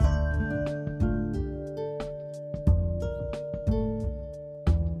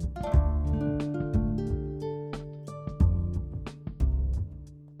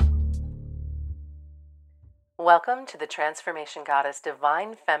Welcome to the Transformation Goddess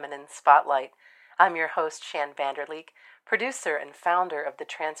Divine Feminine Spotlight. I'm your host, Shan Vanderleek, producer and founder of the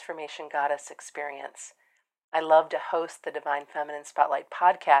Transformation Goddess Experience. I love to host the Divine Feminine Spotlight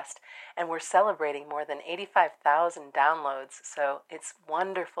podcast, and we're celebrating more than 85,000 downloads, so it's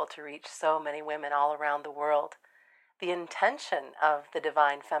wonderful to reach so many women all around the world. The intention of the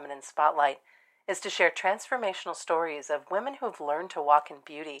Divine Feminine Spotlight is to share transformational stories of women who have learned to walk in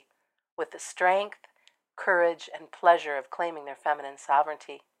beauty with the strength, courage, and pleasure of claiming their feminine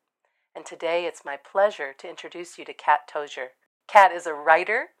sovereignty. And today it's my pleasure to introduce you to Kat Tozier. Kat is a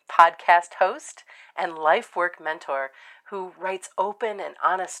writer, podcast host, and life work mentor who writes open and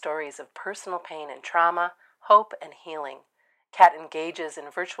honest stories of personal pain and trauma, hope, and healing. Kat engages in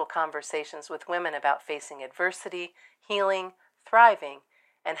virtual conversations with women about facing adversity, healing, thriving,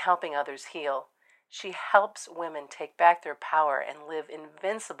 and helping others heal. She helps women take back their power and live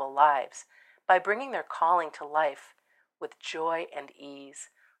invincible lives by bringing their calling to life with joy and ease.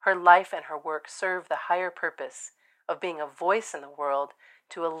 Her life and her work serve the higher purpose of being a voice in the world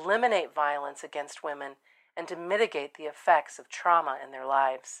to eliminate violence against women and to mitigate the effects of trauma in their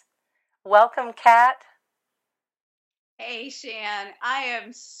lives. Welcome, Kat. Hey, Shan. I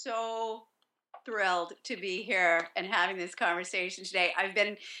am so thrilled to be here and having this conversation today. I've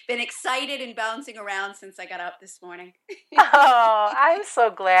been excited and bouncing around since I got up this morning. Oh, I'm so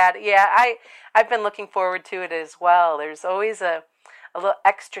glad. Yeah, I've been looking forward to it as well. There's always a little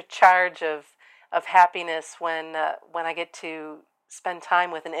extra charge of happiness when I get to spend time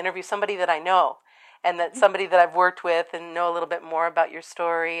with and interview somebody that I know, and that somebody that I've worked with and know a little bit more about your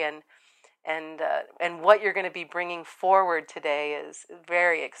story and what you're going to be bringing forward today is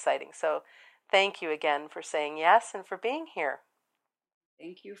very exciting. So thank you again for saying yes and for being here.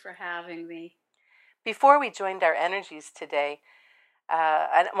 Thank you for having me. Before we joined our energies today,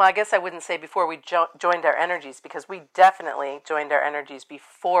 I guess I wouldn't say before we joined our energies, because we definitely joined our energies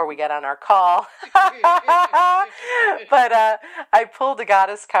before we got on our call. But I pulled a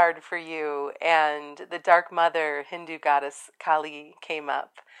goddess card for you, and the Dark Mother Hindu goddess Kali came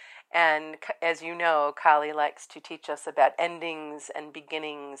up. And as you know, Kali likes to teach us about endings and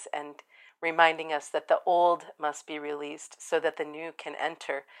beginnings and reminding us that the old must be released so that the new can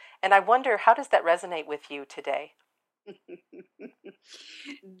enter. And I wonder, how does that resonate with you today?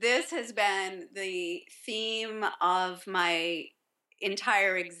 This has been the theme of my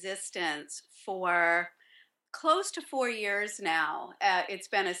entire existence for close to 4 years now. It's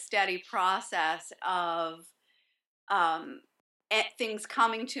been a steady process of things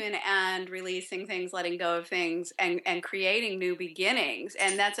coming to an end, releasing things, letting go of things, and creating new beginnings.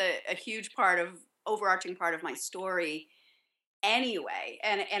 And that's a huge overarching part of my story anyway.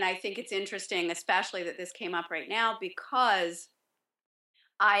 And I think it's interesting, especially that this came up right now, because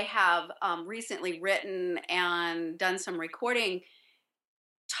I have recently written and done some recording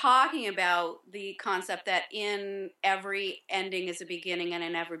talking about the concept that in every ending is a beginning and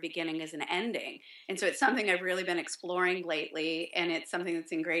in every beginning is an ending. And so it's something I've really been exploring lately, and it's something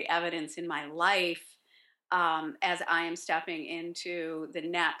that's in great evidence in my life as I am stepping into the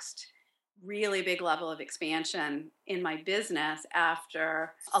next really big level of expansion in my business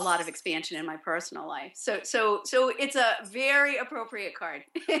after a lot of expansion in my personal life. So it's a very appropriate card.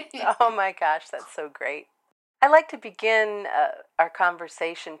 Oh my gosh, that's so great. I like to begin our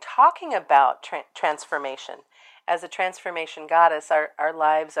conversation talking about transformation. As a transformation goddess, our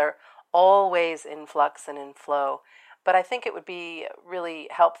lives are always in flux and in flow. But I think it would be really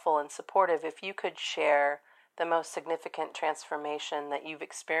helpful and supportive if you could share the most significant transformation that you've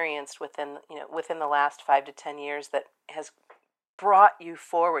experienced within the last 5 to 10 years that has brought you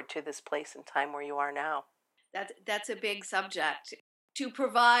forward to this place and time where you are now. That's a big subject. To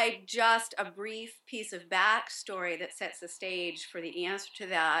provide just a brief piece of backstory that sets the stage for the answer to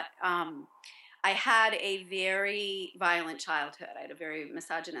that, I had a very violent childhood. I had a very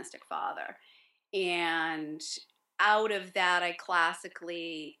misogynistic father. And out of that, I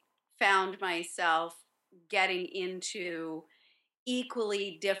classically found myself getting into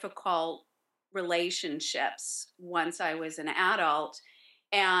equally difficult relationships once I was an adult.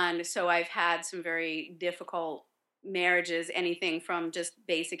 And so I've had some very difficult marriages, anything from just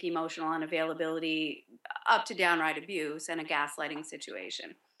basic emotional unavailability up to downright abuse and a gaslighting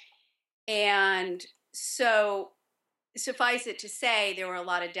situation. And so suffice it to say, there were a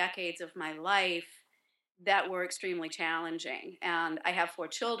lot of decades of my life that were extremely challenging. And I have 4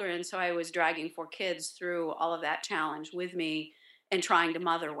 children, so I was dragging 4 kids through all of that challenge with me and trying to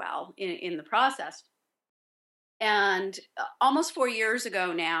mother well in the process. And almost 4 years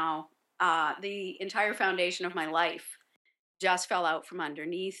ago now, the entire foundation of my life just fell out from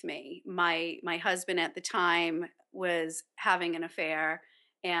underneath me. My husband at the time was having an affair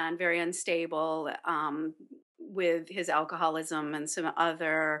and very unstable, with his alcoholism and some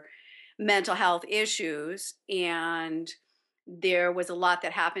other mental health issues. And there was a lot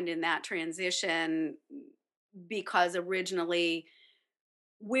that happened in that transition, because originally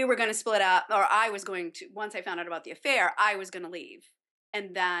we were going to split up, or I was going to, once I found out about the affair, I was going to leave.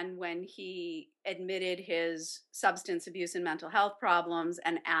 And then when he admitted his substance abuse and mental health problems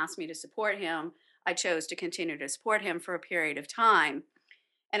and asked me to support him, I chose to continue to support him for a period of time.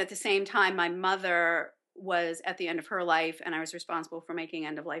 And at the same time, my mother was at the end of her life, and I was responsible for making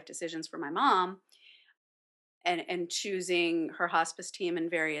end of life decisions for my mom, and choosing her hospice team and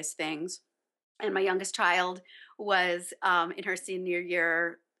various things. And my youngest child was in her senior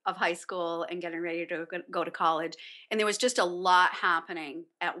year of high school and getting ready to go to college. And there was just a lot happening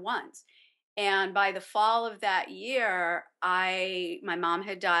at once. And by the fall of that year, my mom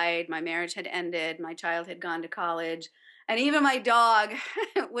had died, my marriage had ended, my child had gone to college, and even my dog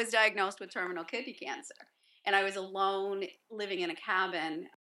was diagnosed with terminal kidney cancer. And I was alone living in a cabin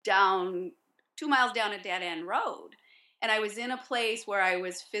down 2 miles down a dead end road. And I was in a place where I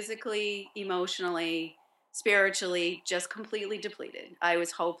was physically, emotionally, spiritually just completely depleted. I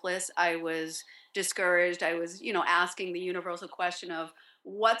was hopeless. I was discouraged. I was, asking the universal question of,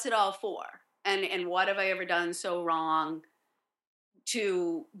 what's it all for? And what have I ever done so wrong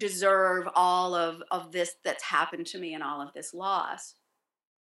to deserve all of this that's happened to me and all of this loss?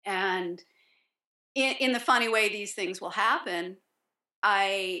 And in the funny way these things will happen,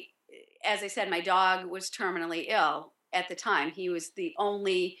 as I said, my dog was terminally ill at the time. He was the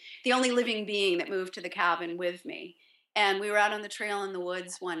only living being that moved to the cabin with me. And we were out on the trail in the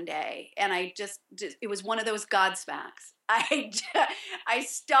woods one day, and I just it was one of those God smacks. I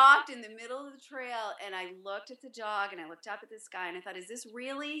stopped in the middle of the trail, and I looked at the dog, and I looked up at the sky, and I thought, is this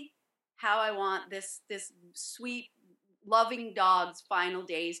really how I want this sweet, loving dog's final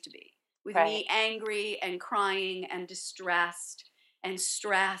days to be? With Right. me angry and crying and distressed and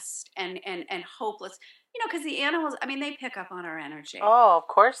stressed and hopeless, because the animals, they pick up on our energy. Oh, of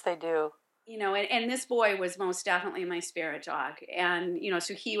course they do. And this boy was most definitely my spirit dog. And,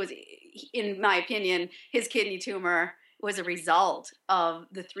 so he was, in my opinion, his kidney tumor was a result of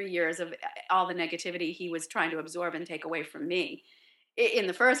the 3 years of all the negativity he was trying to absorb and take away from me in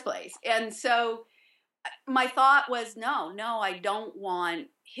the first place. And so my thought was, no, I don't want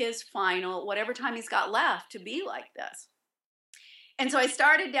his final, whatever time he's got left, to be like this. And so I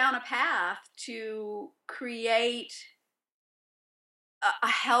started down a path to create a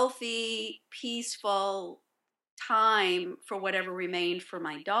healthy, peaceful time for whatever remained for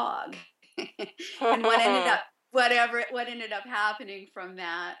my dog. And what ended up happening from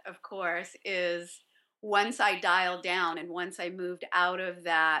that, of course, is once I dialed down and once I moved out of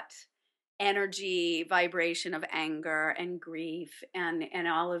that energy vibration of anger and grief and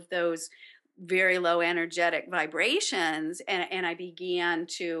all of those very low energetic vibrations, and I began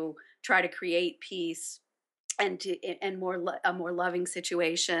to try to create peace and a more loving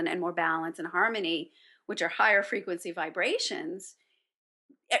situation and more balance and harmony, which are higher frequency vibrations,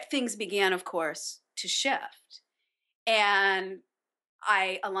 things began, of course, to shift. And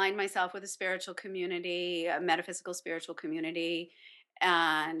I aligned myself with a spiritual community, a metaphysical spiritual community,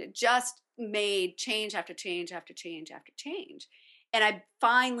 and just made change after change after change after change. And I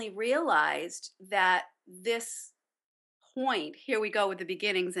finally realized that this point, here we go with the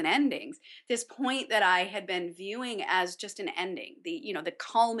beginnings and endings, this point that I had been viewing as just an ending, the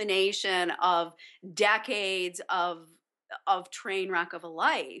culmination of decades of train wreck of a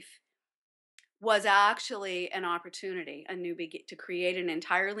life, was actually an opportunity, to create an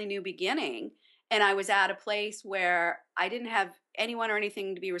entirely new beginning. And I was at a place where I didn't have anyone or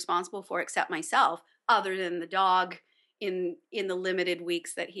anything to be responsible for except myself, other than the dog in the limited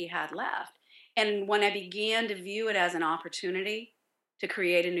weeks that he had left. And when I began to view it as an opportunity to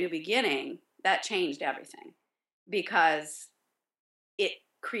create a new beginning, that changed everything, because it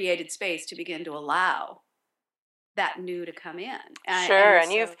created space to begin to allow that new to come in. Sure,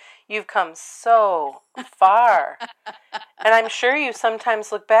 and you've come so far. And I'm sure you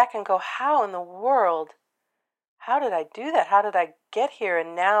sometimes look back and go, how in the world, how did I do that? How did I get here?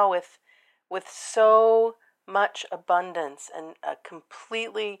 And now with so much abundance and a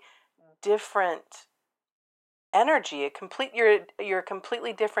completely different energy, you're a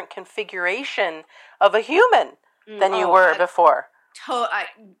completely different configuration of a human than you were before.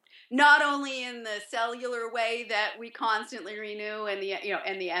 Not only in the cellular way that we constantly renew and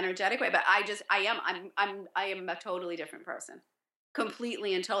the energetic way, but I am a totally different person,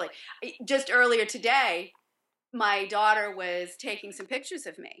 completely and totally. Just earlier today, my daughter was taking some pictures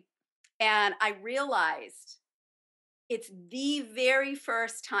of me, and I realized it's the very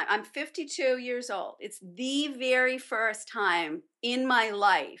first time. I'm 52 years old. It's the very first time in my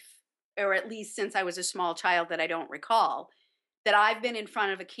life, or at least since I was a small child that I don't recall, that I've been in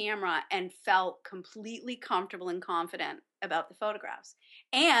front of a camera and felt completely comfortable and confident about the photographs.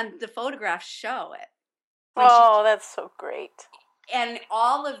 And the photographs show it. Oh, that's so great. And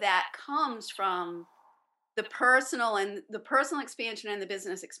all of that comes from the personal expansion and the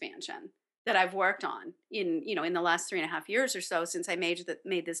business expansion that I've worked on in the last 3.5 years or so, since I made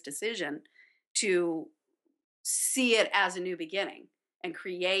this decision to see it as a new beginning and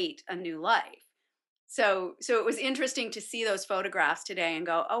create a new life. So it was interesting to see those photographs today and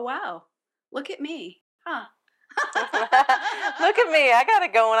go, oh wow, look at me, huh? Look at me, I got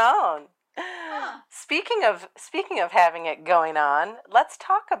it going on. Speaking of having it going on, let's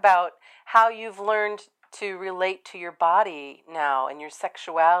talk about how you've learned to relate to your body now and your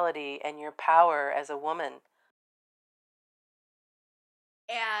sexuality and your power as a woman.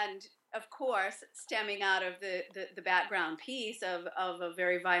 And of course, stemming out of the background piece of a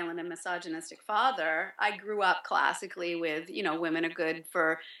very violent and misogynistic father, I grew up classically with, women are good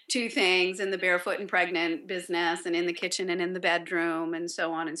for two things, in the barefoot and pregnant business and in the kitchen and in the bedroom and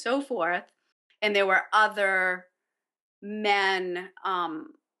so on and so forth. And there were other men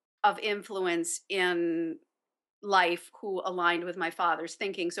of influence in life who aligned with my father's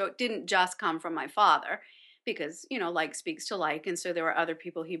thinking. So it didn't just come from my father, because like speaks to like, and so there were other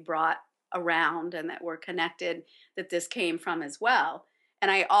people he brought around and that were connected that this came from as well. And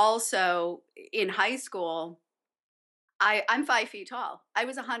I also, in high school, I'm 5 feet tall. I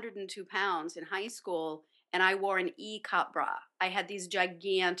was 102 pounds in high school, and I wore an E-cup bra. I had these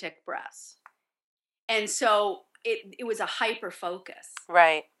gigantic breasts, and so it was a hyper focus.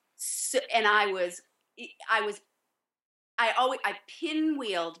 Right. So, and I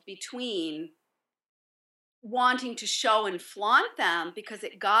pinwheeled between wanting to show and flaunt them because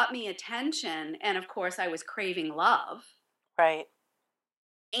it got me attention, and of course I was craving love. Right.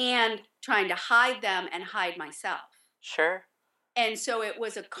 And trying to hide them and hide myself. Sure. And so it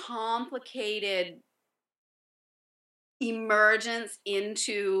was a complicated emergence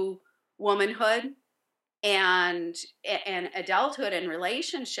into womanhood and adulthood and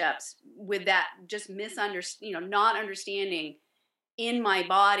relationships, with that just not understanding in my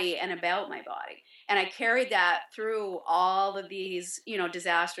body and about my body. And I carried that through all of these,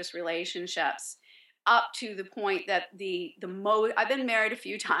 disastrous relationships, up to the point that I've been married a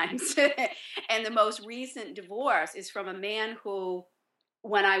few times, and the most recent divorce is from a man who,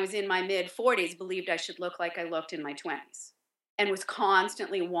 when I was in my mid-40s, believed I should look like I looked in my 20s, and was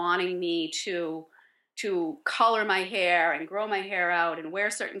constantly wanting me to color my hair and grow my hair out and wear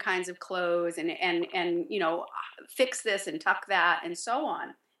certain kinds of clothes and fix this and tuck that and so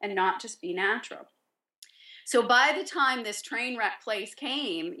on, and not just be natural. So by the time this train wreck place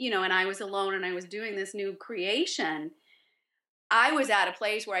came, and I was alone and I was doing this new creation, I was at a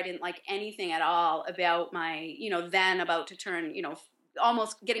place where I didn't like anything at all about my, then about to turn,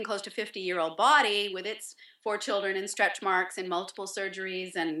 almost getting close to 50-year-old body with its 4 children and stretch marks and multiple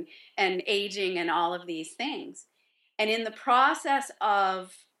surgeries and aging and all of these things. And in the process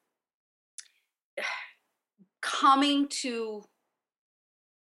of coming to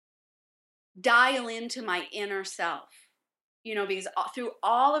dial into my inner self, because through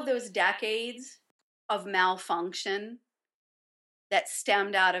all of those decades of malfunction that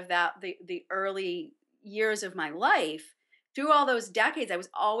stemmed out of the early years of my life, through all those decades, I was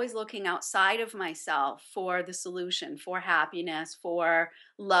always looking outside of myself for the solution, for happiness, for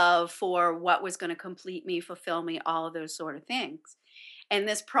love, for what was going to complete me, fulfill me, all of those sort of things. And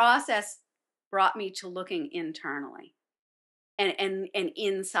this process brought me to looking internally and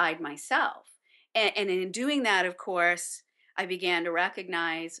inside myself. And in doing that, of course, I began to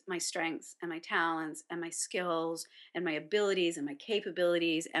recognize my strengths and my talents and my skills and my abilities and my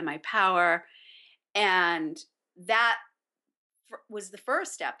capabilities and my power. And that was the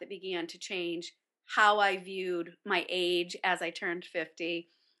first step that began to change how I viewed my age as I turned 50,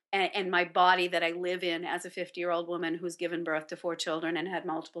 and my body that I live in as a 50-year-old woman who's given birth to 4 children and had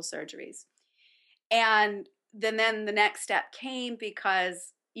multiple surgeries. And then the next step came,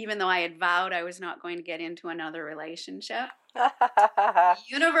 because even though I had vowed I was not going to get into another relationship, the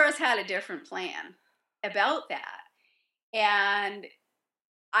universe had a different plan about that. And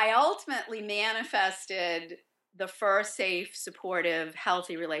I ultimately manifested the first safe, supportive,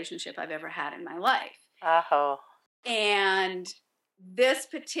 healthy relationship I've ever had in my life. Oh. And this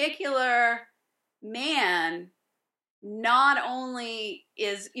particular man not only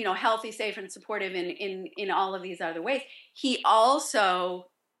is, healthy, safe, and supportive in all of these other ways, he also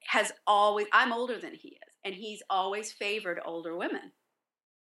has always, I'm older than he is, and he's always favored older women.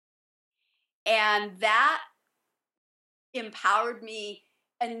 And that empowered me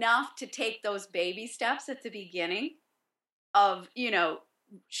enough to take those baby steps at the beginning of,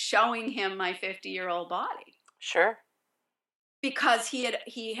 showing him my 50-year-old body. Sure. Because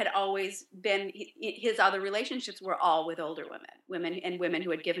he had always been, his other relationships were all with older women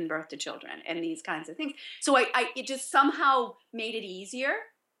who had given birth to children and these kinds of things. So it just somehow made it easier.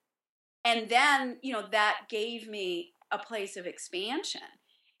 And then, that gave me a place of expansion.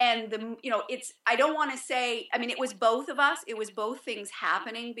 And I don't want to say, I mean, it was both of us. It was both things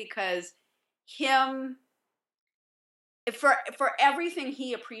happening, because him, for everything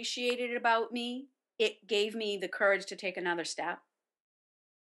he appreciated about me, it gave me the courage to take another step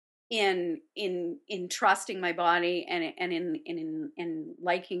in trusting my body, and in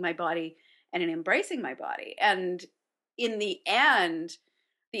liking my body, and in embracing my body. And in the end,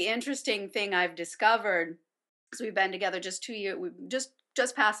 the interesting thing I've discovered is we've been together just 2 years. We've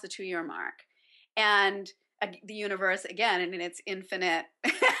just past the 2-year mark, and the universe, again, and in its infinite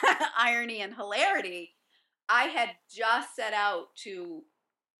irony and hilarity, I had just set out to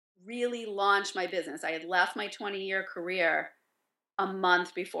really launch my business. I had left my 20-year career a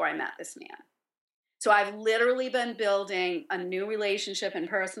month before I met this man. So I've literally been building a new relationship and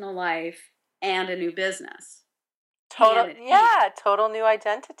personal life and a new business. Total new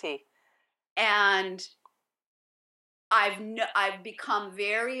identity. And I've become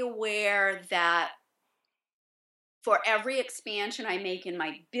very aware that for every expansion I make in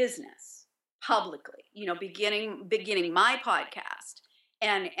my business publicly, beginning my podcast,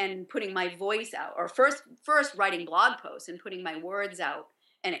 and putting my voice out, or first writing blog posts and putting my words out,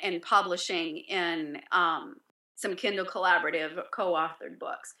 and publishing in some Kindle collaborative co-authored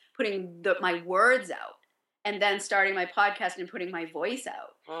books, putting my words out, and then starting my podcast and putting my voice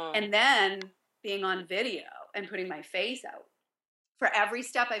out, and then being on video and putting my face out. For every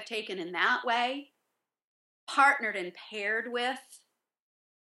step I've taken in that way, partnered and paired with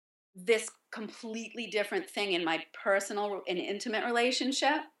this completely different thing in my personal and intimate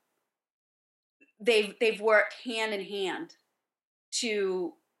relationship, they've worked hand in hand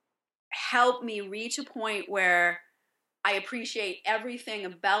to help me reach a point where I appreciate everything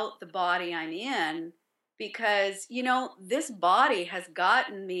about the body I'm in, because this body has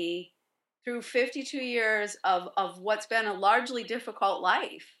gotten me through 52 years of what's been a largely difficult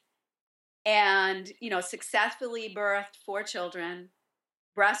life, and successfully birthed 4 children,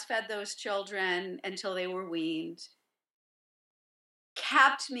 breastfed those children until they were weaned,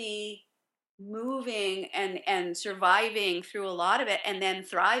 kept me moving and surviving through a lot of it, and then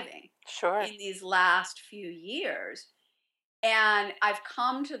thriving. Sure. In these last few years. And I've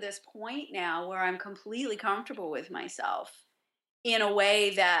come to this point now where I'm completely comfortable with myself in a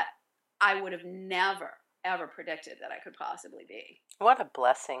way that I would have never, ever predicted that I could possibly be. What a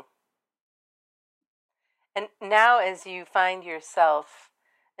blessing. And now, as you find yourself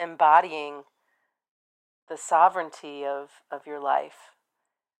embodying the sovereignty of your life,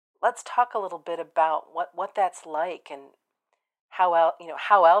 let's talk a little bit about what that's like, and how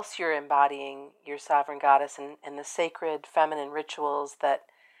else you're embodying your sovereign goddess, and the sacred feminine rituals that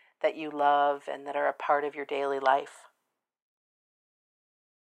you love and that are a part of your daily life.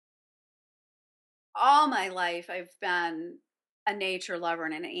 All my life, I've been a nature lover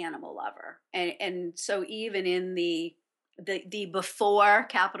and an animal lover, and so even in the before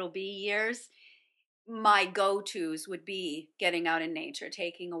capital B years, my go-tos would be getting out in nature,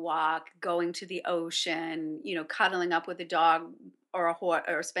 taking a walk, going to the ocean, cuddling up with a dog or a horse,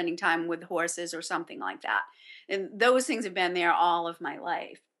 or spending time with horses or something like that. And those things have been there all of my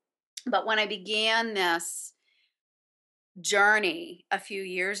life. But when I began this journey a few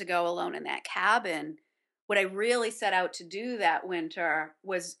years ago alone in that cabin, what I really set out to do that winter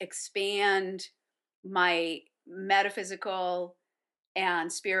was expand my metaphysical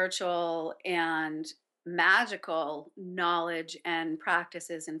and spiritual and magical knowledge and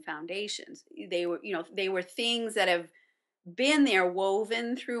practices and foundations. They were things that have been there,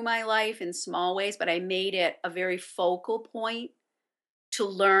 woven through my life in small ways, but I made it a very focal point to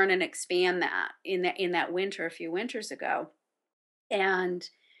learn and expand that in that winter a few winters ago. And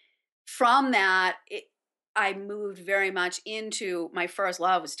from that, I moved very much into my first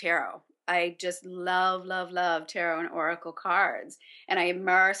love was tarot. I just love tarot and oracle cards, and I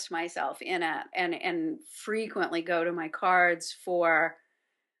immersed myself in it, and frequently go to my cards for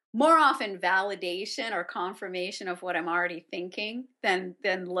more often validation or confirmation of what I'm already thinking than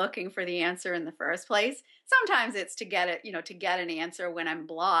looking for the answer in the first place. Sometimes it's to get it, to get an answer when I'm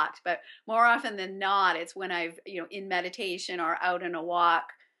blocked, but more often than not, it's when I've, in meditation or out on a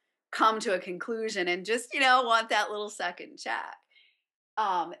walk, come to a conclusion and just, want that little second check.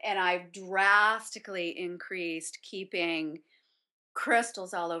 And I've drastically increased keeping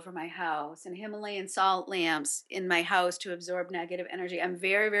crystals all over my house and Himalayan salt lamps in my house to absorb negative energy. I'm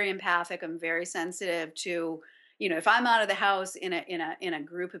very, very empathic. I'm very sensitive to, if I'm out of the house in a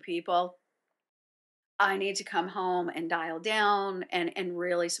group of people, I need to come home and dial down and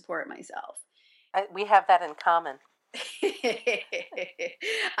really support myself. We have that in common.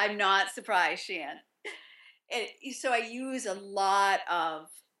 I'm not surprised, Shan. So I use a lot of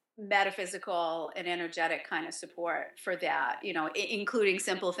metaphysical and energetic kind of support for that, including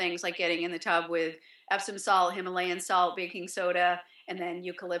simple things like getting in the tub with Epsom salt, Himalayan salt, baking soda, and then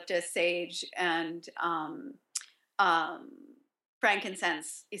eucalyptus, sage, and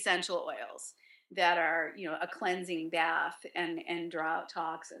frankincense essential oils that are, a cleansing bath and draw out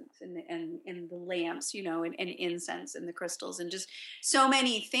toxins, and the lamps, and incense and the crystals and just so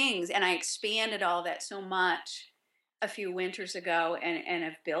many things. And I expanded all that so much a few winters ago and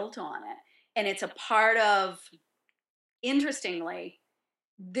have built on it. And it's a part of, interestingly,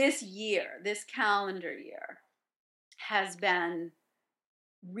 this calendar year has been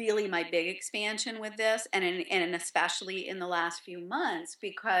really my big expansion with this, and especially in the last few months,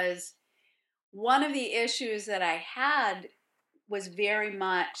 because one of the issues that I had was very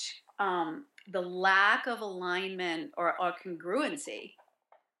much the lack of alignment or congruency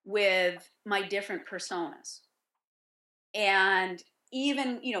with my different personas. And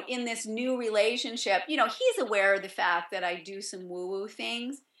even, in this new relationship, he's aware of the fact that I do some woo-woo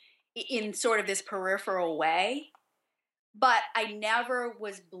things in sort of this peripheral way, but I never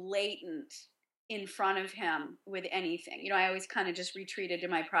was blatant in front of him with anything. I always kind of just retreated to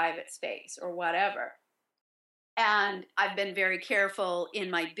my private space or whatever. And I've been very careful in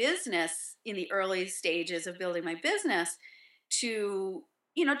my business, in the early stages of building my business, to,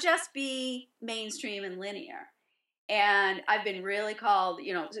 just be mainstream and linear. And I've been really called,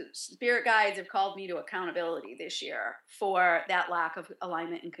 spirit guides have called me to accountability this year for that lack of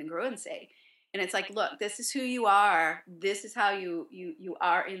alignment and congruency. And it's like, look, this is who you are. This is how you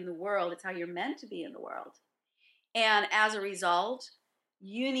are in the world. It's how you're meant to be in the world. And as a result,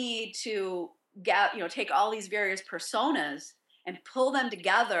 you need to take all these various personas and pull them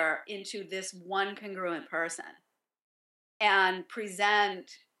together into this one congruent person and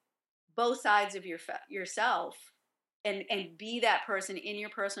present both sides of yourself and be that person in your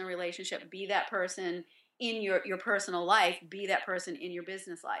personal relationship, be that person in your personal life, be that person in your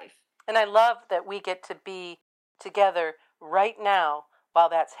business life. And I love that we get to be together right now while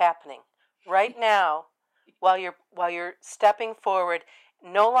that's happening. Right now, while you're stepping forward,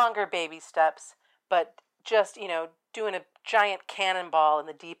 no longer baby steps, but just, doing a giant cannonball in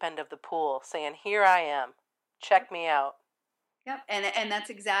the deep end of the pool, saying, "Here I am. Check me out." Yep. And that's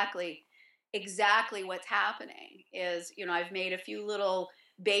exactly what's happening is, I've made a few little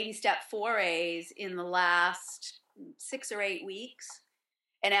baby step forays in the last 6 or 8 weeks.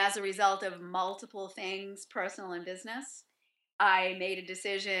 And as a result of multiple things, personal and business, I made a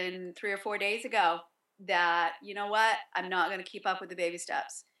decision 3 or 4 days ago that, you know what, I'm not going to keep up with the baby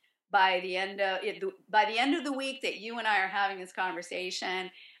steps. By the end of the week that you and I are having this conversation,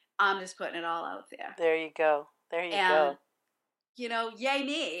 I'm just putting it all out there. There you go. Go. Yay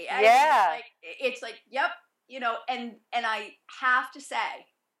me. Yeah. It's like, yep, and I have to say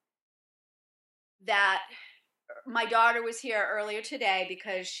that my daughter was here earlier today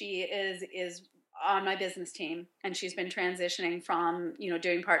because she is on my business team, and she's been transitioning from,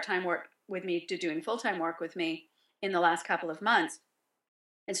 doing part-time work with me to doing full-time work with me in the last couple of months.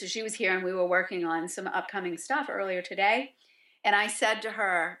 And so she was here and we were working on some upcoming stuff earlier today. And I said to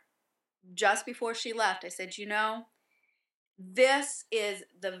her just before she left, I said, this is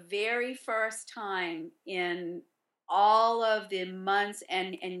the very first time in all of the months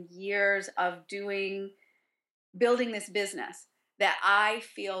and years of building this business that I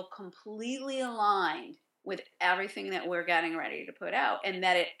feel completely aligned with everything that we're getting ready to put out, and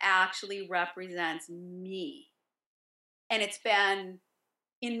that it actually represents me. And it's been,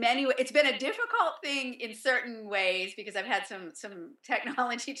 in many ways, it's been a difficult thing in certain ways because I've had some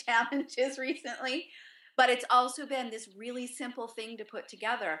technology challenges recently, but it's also been this really simple thing to put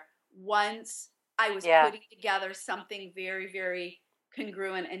together once I was putting together something very, very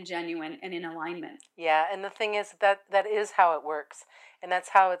congruent and genuine and in alignment. Yeah, and the thing is that is how it works. And that's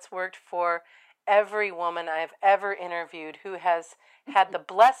how it's worked for every woman I've ever interviewed who has had the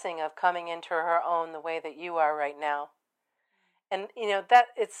blessing of coming into her own the way that you are right now. And that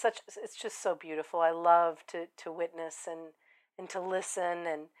it's just so beautiful. I love to witness and to listen,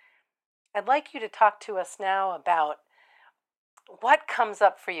 and I'd like you to talk to us now about what comes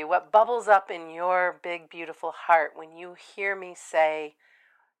up for you, what bubbles up in your big beautiful heart when you hear me say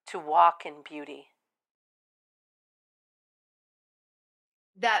to walk in beauty.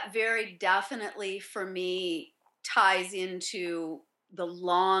 That very definitely for me ties into the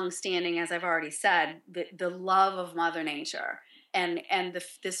long standing, as I've already said, the love of Mother Nature and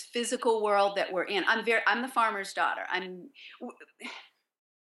this physical world that we're in. I'm the farmer's daughter.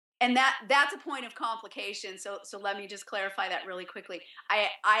 And that's a point of complication. So let me just clarify that really quickly. I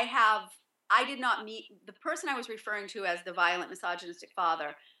did not meet the person I was referring to as the violent misogynistic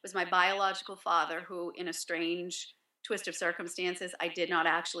father was my biological father, who in a strange twist of circumstances I did not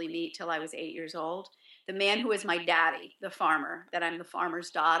actually meet till I was 8 years old. The man who is my daddy, the farmer, that I'm the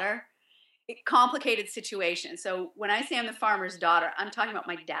farmer's daughter, complicated situation. So when I say I'm the farmer's daughter, I'm talking about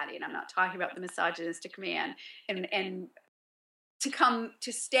my daddy, and I'm not talking about the misogynistic man. And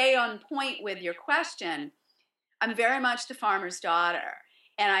to stay on point with your question, I'm very much the farmer's daughter.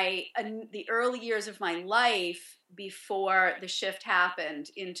 And in the early years of my life, before the shift happened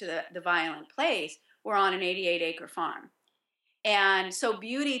into the violent place, were on an 88-acre farm. And so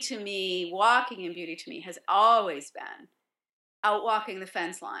beauty to me, walking in beauty to me, has always been out walking the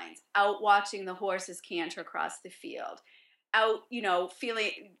fence lines, out watching the horses canter across the field, out,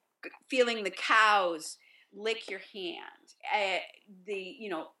 feeling the cows lick your hand,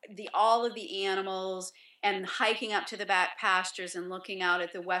 the all of the animals, and hiking up to the back pastures and looking out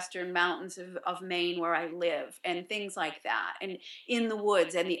at the western mountains of Maine where I live, and things like that, and in the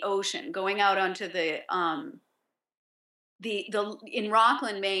woods and the ocean, going out onto the in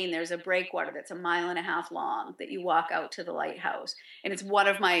Rockland, Maine, there's a breakwater that's 1.5 miles long that you walk out to the lighthouse, and it's one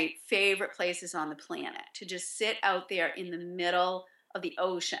of my favorite places on the planet to just sit out there in the middle of the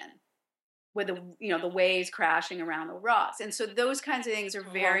ocean with the waves crashing around the rocks. And so those kinds of things are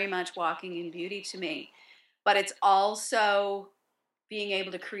very much walking in beauty to me. But it's also being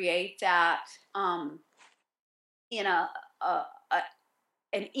able to create that in an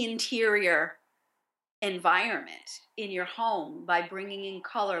interior environment in your home by bringing in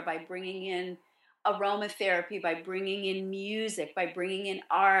color, by bringing in aromatherapy, by bringing in music, by bringing in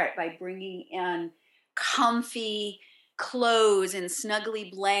art, by bringing in comfy clothes and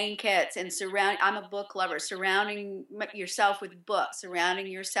snuggly blankets, and I'm a book lover, surrounding yourself with books, surrounding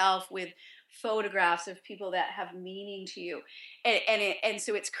yourself with photographs of people that have meaning to you, and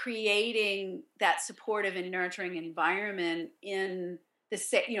so it's creating that supportive and nurturing environment in the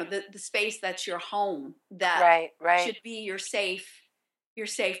space that's your home, that right. should be your safe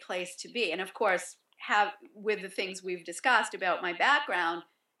place to be. And of course, with the things we've discussed about my background,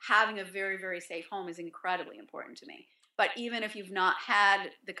 having a very, very safe home is incredibly important to me. But even if you've not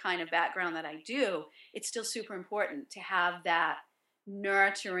had the kind of background that I do, it's still super important to have that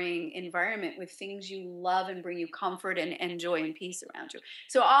nurturing environment with things you love and bring you comfort and joy and peace around you.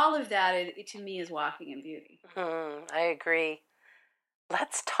 So all of that, to me, is walking in beauty. I agree.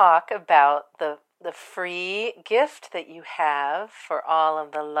 Let's talk about the free gift that you have for all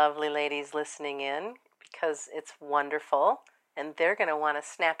of the lovely ladies listening in, because it's wonderful and they're going to want to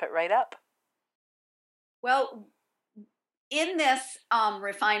snap it right up. Well, in this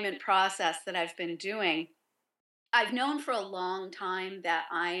refinement process that I've been doing, I've known for a long time that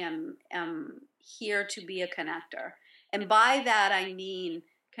I am here to be a connector. And by that I mean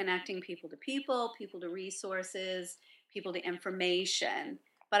connecting people to resources, people to information.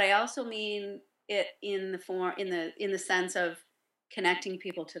 But I also mean it in the sense of connecting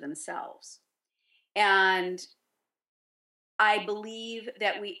people to themselves. And I believe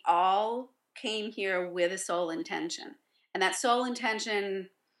that we all came here with a soul intention. And that soul intention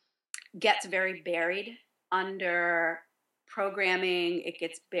gets very buried under programming. It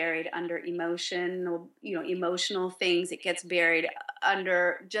gets buried under emotional things. It gets buried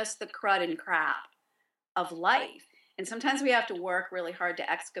under just the crud and crap of life. And sometimes we have to work really hard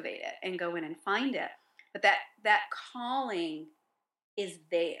to excavate it and go in and find it. But that calling is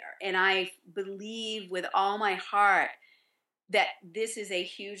there. And I believe with all my heart that this is a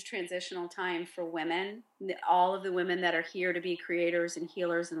huge transitional time for women, all of the women that are here to be creators and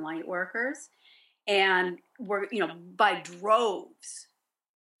healers and light workers. And we're, by droves,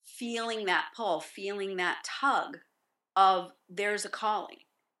 feeling that pull, feeling that tug of there's a calling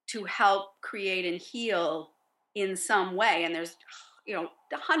to help create and heal in some way. And there's,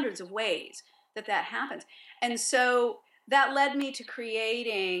 hundreds of ways that happens. And so that led me to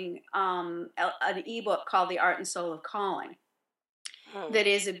creating an ebook called The Art and Soul of Calling. that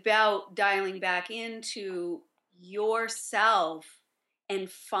is about dialing back into yourself and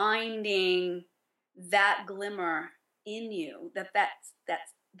finding that glimmer in you,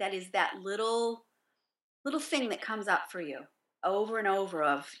 that is that little thing that comes up for you over and over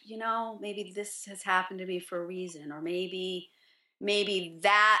of, maybe this has happened to me for a reason, or maybe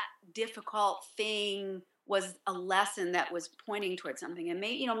that difficult thing was a lesson that was pointing towards something, and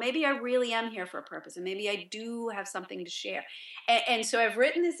maybe I really am here for a purpose, and maybe I do have something to share. And so I've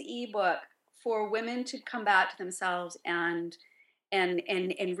written this ebook for women to come back to themselves and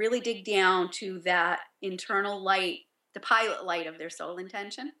really dig down to that internal light, the pilot light of their soul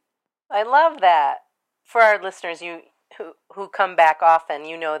intention. I love that. For our listeners, who come back often,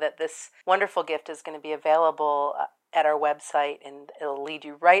 you know that this wonderful gift is going to be available at our website, and it'll lead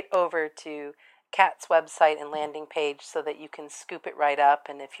you right over to Kat's website and landing page so that you can scoop it right up.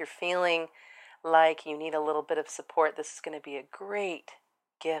 And if you're feeling like you need a little bit of support, this is going to be a great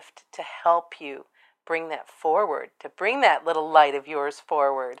gift to help you bring that forward, to bring that little light of yours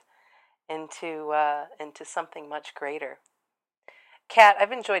forward into something much greater. Kat,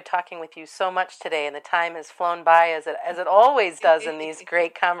 I've enjoyed talking with you so much today, and the time has flown by as it always does in these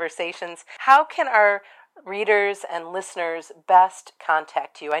great conversations. How can our readers and listeners best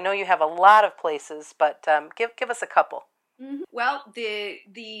contact you? I know you have a lot of places, but give us a couple. Mm-hmm. Well,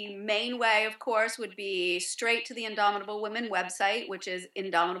 the main way, of course, would be straight to the Indomitable Women website, which is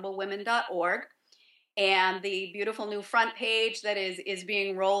indomitablewomen.org. And the beautiful new front page that is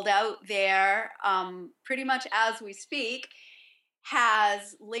being rolled out there pretty much as we speak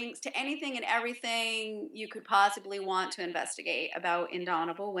has links to anything and everything you could possibly want to investigate about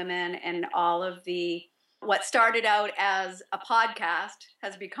Indomitable Women, and all of what started out as a podcast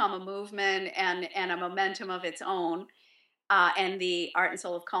has become a movement and a momentum of its own. And the Art and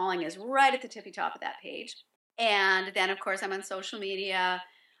Soul of Calling is right at the tippy top of that page. And then, of course, I'm on social media,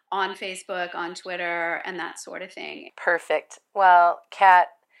 on Facebook, on Twitter, and that sort of thing. Perfect. Well, Kat,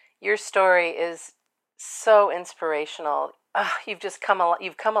 your story is so inspirational. You've come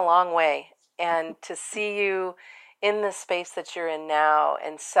a long way, and to see you in the space that you're in now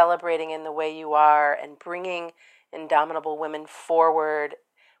and celebrating in the way you are and bringing Indomitable Women forward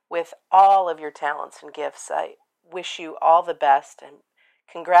with all of your talents and gifts, I wish you all the best and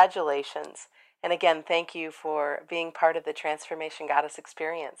congratulations. And again, thank you for being part of the Transformation Goddess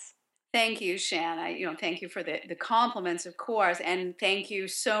experience. Thank you, Shan. Thank you for the compliments, of course, and thank you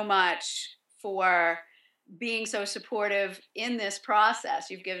so much for being so supportive in this process.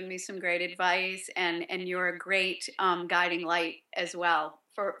 You've given me some great advice, and you're a great guiding light as well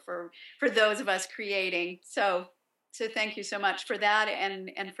for those of us creating. So thank you so much for that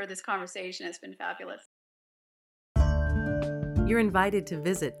and for this conversation. It's been fabulous. You're invited to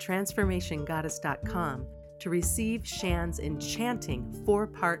visit transformationgoddess.com to receive Shan's enchanting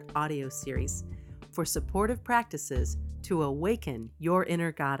 4-part audio series for supportive practices to awaken your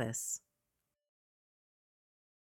inner goddess.